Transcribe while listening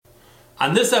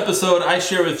On this episode, I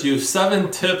share with you 7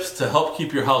 tips to help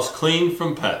keep your house clean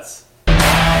from pets.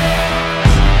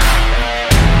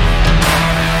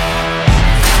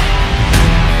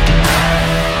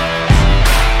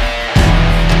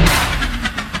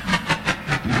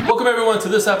 Welcome everyone to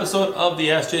this episode of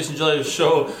the Ask Jason Gellius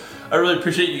Show. I really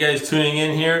appreciate you guys tuning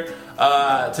in here.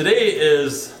 Today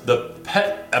is the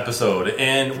pet episode,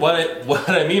 and what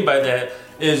I mean by that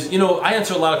is, I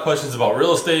answer a lot of questions about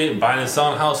real estate and buying and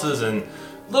selling houses and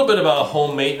a little bit about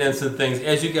home maintenance and things.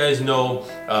 As you guys know,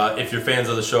 if you're fans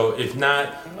of the show, if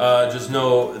not, just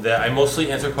know that I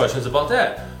mostly answer questions about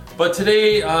that. But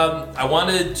today, I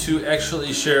wanted to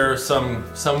actually share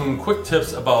some quick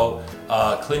tips about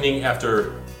cleaning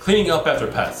up after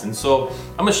pets. And so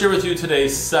I'm gonna share with you today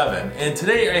 7. And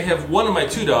today I have one of my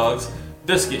 2 dogs,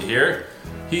 Biscuit here.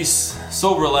 He's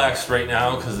so relaxed right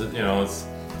now because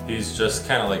he's just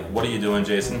kind of like, what are you doing,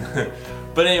 Jason?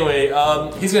 But anyway,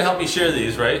 he's gonna help me share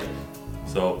these, right?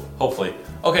 So hopefully.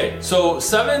 Okay, so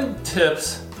 7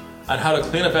 tips on how to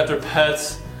clean up after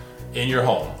pets in your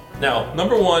home. Now,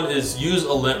 number 1 is use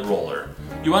a lint roller.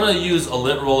 You want to use a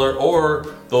lint roller or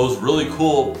those really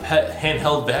cool pet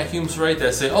handheld vacuums, right?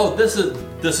 That say, oh, this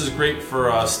is great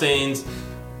for stains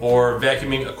or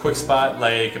vacuuming a quick spot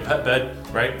like a pet bed,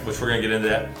 right? Which we're gonna get into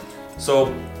that.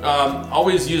 So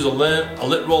always use a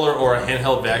lint roller or a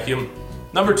handheld vacuum.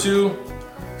 Number 2,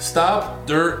 stop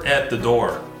dirt at the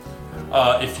door.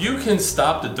 If you can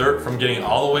stop the dirt from getting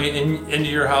all the way into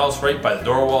your house, right by the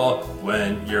door wall,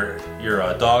 when your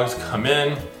dogs come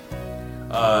in,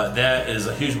 that is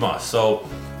a huge must. So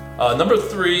number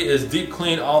 3 is deep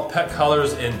clean all pet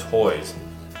collars and toys.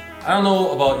 I don't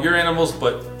know about your animals,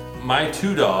 but my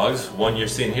 2 dogs, one you're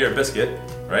seeing here, Biscuit,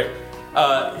 right?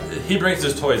 He brings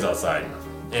his toys outside,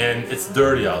 and it's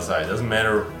dirty outside. Doesn't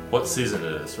matter what season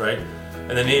it is, right?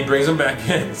 And then he brings them back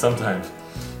in sometimes,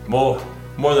 more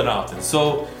than often.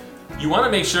 So you want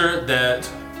to make sure that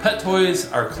pet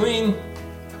toys are clean,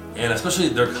 and especially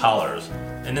their collars.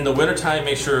 And in the wintertime,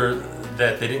 make sure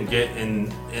that they didn't get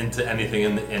into anything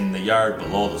in the yard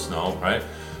below the snow, right?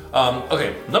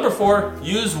 Okay, number 4,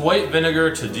 use white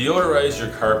vinegar to deodorize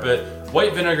your carpet.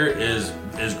 White vinegar is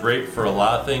great for a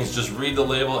lot of things. Just read the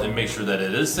label and make sure that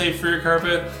it is safe for your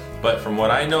carpet. But from what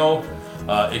I know,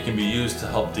 it can be used to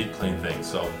help deep clean things.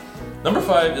 So, number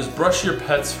 5 is brush your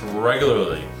pets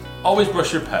regularly. Always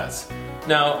brush your pets.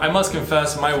 Now, I must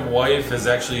confess, my wife is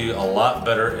actually a lot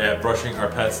better at brushing our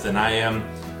pets than I am.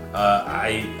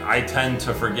 I tend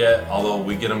to forget, although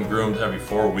we get them groomed every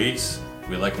 4 weeks.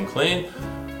 We like them clean.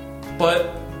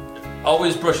 But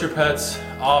always brush your pets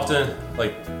often,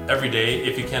 like every day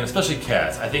if you can, especially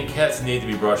cats. I think cats need to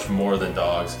be brushed more than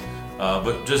dogs.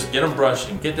 But just get them brushed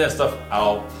and get that stuff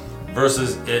out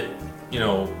versus it,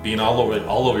 being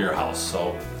all over your house.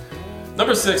 So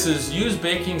number 6 is use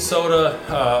baking soda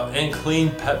and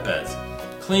clean pet beds.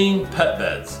 Clean pet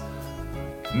beds.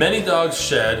 Many dogs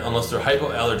shed unless they're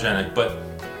hypoallergenic, but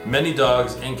many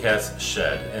dogs and cats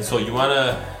shed. And so you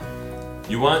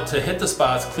want to hit the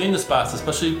spots, clean the spots,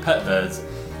 especially pet beds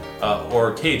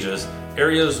or cages,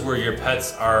 areas where your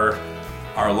pets are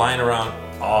lying around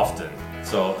often.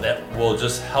 So that will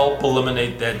just help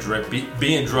eliminate that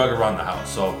being drug around the house.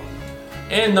 So,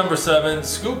 and number 7,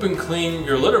 scoop and clean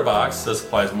your litter box. This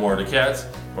applies more to cats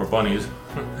or bunnies.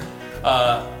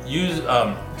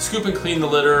 Scoop and clean the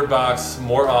litter box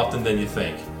more often than you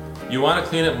think. You want to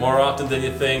clean it more often than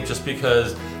you think, just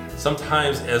because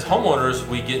sometimes as homeowners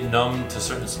we get numb to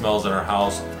certain smells in our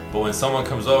house, but when someone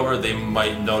comes over they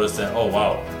might notice that, oh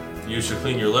wow, you should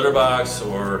clean your litter box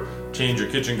or change your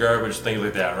kitchen garbage, things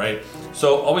like that, right?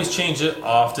 So always change it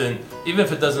often. Even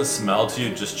if it doesn't smell to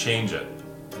you, just change it.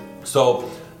 So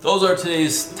those are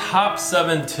today's top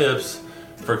 7 tips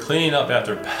for cleaning up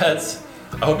after pets.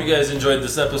 I hope you guys enjoyed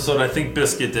this episode. I think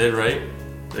Biscuit did, right?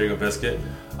 There you go, Biscuit.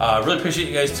 Really appreciate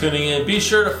you guys tuning in. Be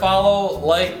sure to follow,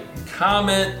 like,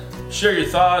 comment, share your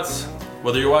thoughts,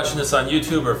 whether you're watching this on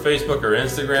YouTube or Facebook or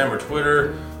Instagram or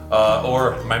Twitter,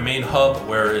 or my main hub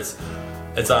where it's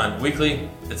on weekly.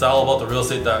 It's all about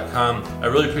therealestate.com. I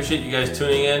really appreciate you guys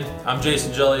tuning in. I'm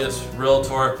Jason Gellius,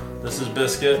 Realtor. This is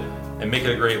Biscuit, and make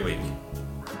it a great week.